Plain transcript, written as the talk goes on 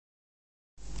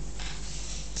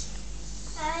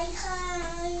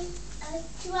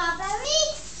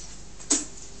Strawberries.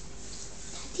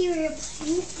 Daddy, we were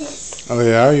playing with this. Oh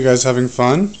yeah, are you guys having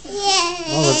fun? Yeah.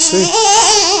 Oh, let's see.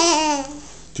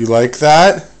 Do you like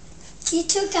that? You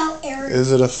took out Ariel.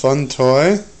 Is it a fun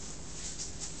toy?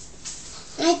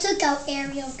 I took out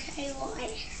Ariel K1.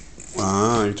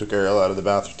 Ah, you took Ariel out of the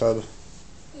bathtub.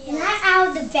 Yeah. Not out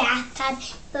of the bathtub,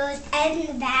 but it was in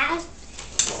the bath.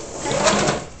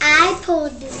 I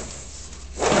pulled this.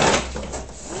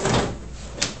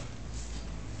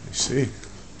 I see.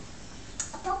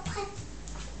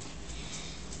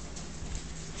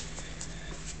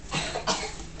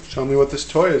 Show me what this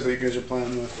toy is that you guys are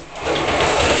playing with.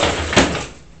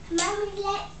 Mommy,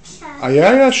 let's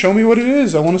Yeah, show me what it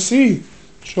is. I want to see.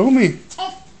 Show me.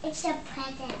 It's a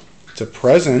present. It's a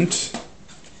present.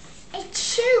 It's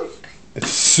soup. It's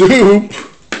soup.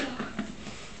 Yeah.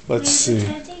 Let's see.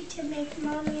 To make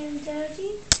Mommy and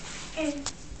Daddy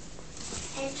and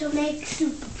to make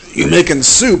soup. You're making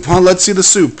soup, huh? Let's see the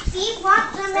soup. He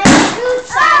wants to make fruit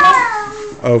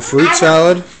salad. Oh, fruit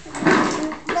salad?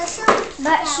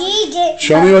 But she did.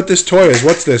 Show me what this toy is.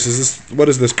 What's this? What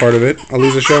is this part of it?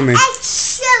 Aliza, show me. It's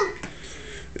soup.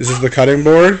 Is this the cutting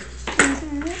board?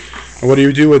 And what do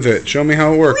you do with it? Show me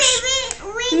how it works.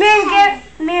 Miriam.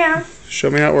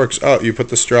 Show me how it works. Oh, you put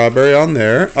the strawberry on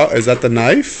there. Oh, is that the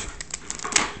knife?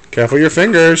 Careful your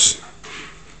fingers.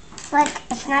 Look,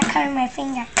 it's not cutting my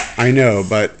finger. I know,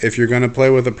 but if you're going to play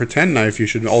with a pretend knife, you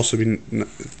should also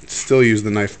still use the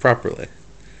knife properly.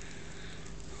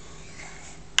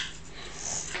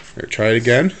 Here, try it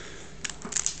again.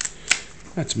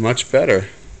 That's much better.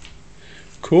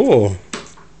 Cool.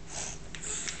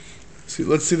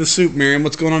 Let's see the soup, Miriam.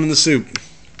 What's going on in the soup?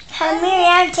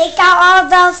 Miriam, take out all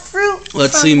those fruit.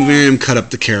 Let's see Miriam cut up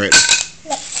the carrot.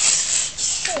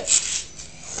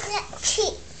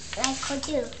 Like I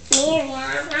do.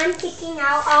 Miriam, I'm picking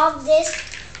out all this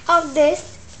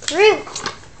fruit.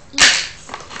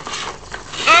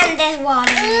 And this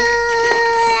water.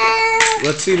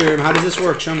 Let's see, Miriam. How does this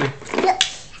work? Show me.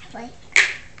 Wait.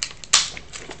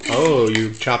 Oh,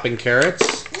 you chopping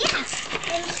carrots? Yeah.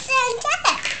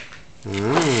 Ah.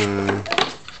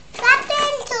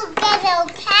 Something together,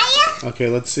 okay? Okay,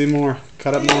 let's see more.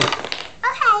 Cut up more. Okay.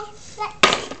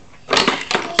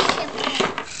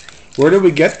 Where did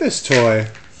we get this toy?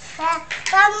 But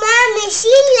Mommy,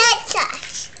 she lets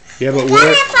us. Yeah, but Got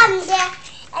where? it from there,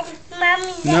 and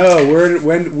Mommy No,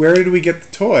 where did we get the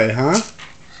toy, huh?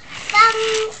 from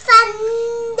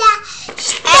the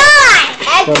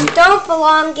store. Eggs don't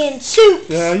belong in soup.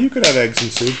 Yeah, you could have eggs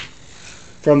and soup.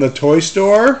 From the toy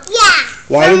store? Yeah.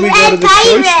 Why did we go to the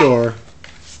toy store?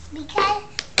 Because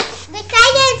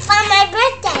it's for my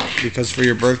birthday. Because for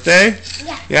your birthday?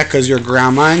 Yeah. Yeah, because your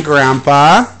grandma and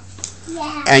grandpa,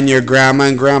 Yeah. and your grandma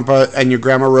and grandpa, and your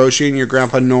grandma Rochy and your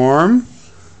grandpa Norm,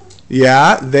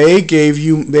 yeah, they gave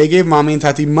Mommy and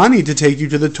Tati money to take you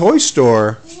to the toy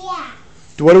store. Yeah.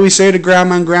 What do we say to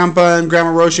grandma and grandpa and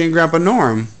grandma Rochy and grandpa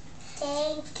Norm?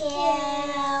 Thank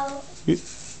you.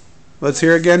 Let's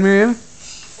hear it again, Miriam.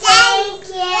 Thank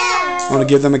you. Want to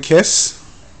give them a kiss?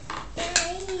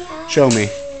 Show me.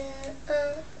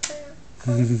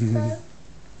 Did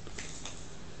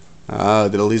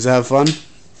Aliza have fun?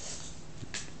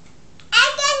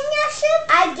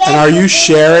 And are you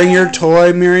sharing your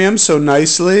toy, Miriam, so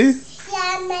nicely?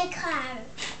 Yeah, my car.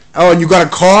 Oh, and you got a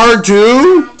car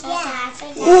too? Yeah.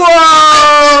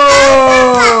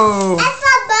 Whoa! That's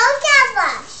for both of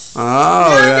us. Oh,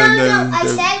 yeah. No. I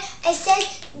said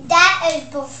that is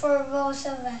for both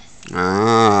of us.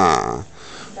 Ah.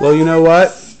 Well, you know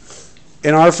what?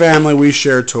 In our family, we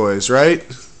share toys, right?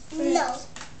 No.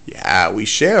 Yeah, we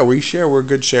share. We're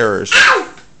good sharers. Ow!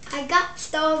 I got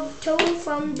stove toe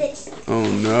from this. Oh,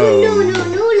 no. No.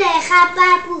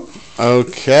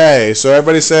 Okay, so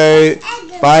everybody say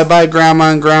bye-bye,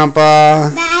 Grandma and Grandpa.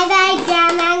 Bye-bye,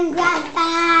 Grandma and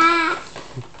Grandpa.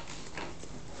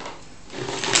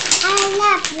 I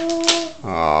love you.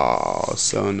 Oh,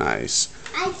 so nice.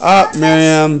 Up,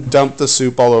 Miriam dumped the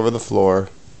soup all over the floor.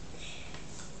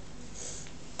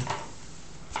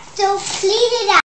 So clean it up.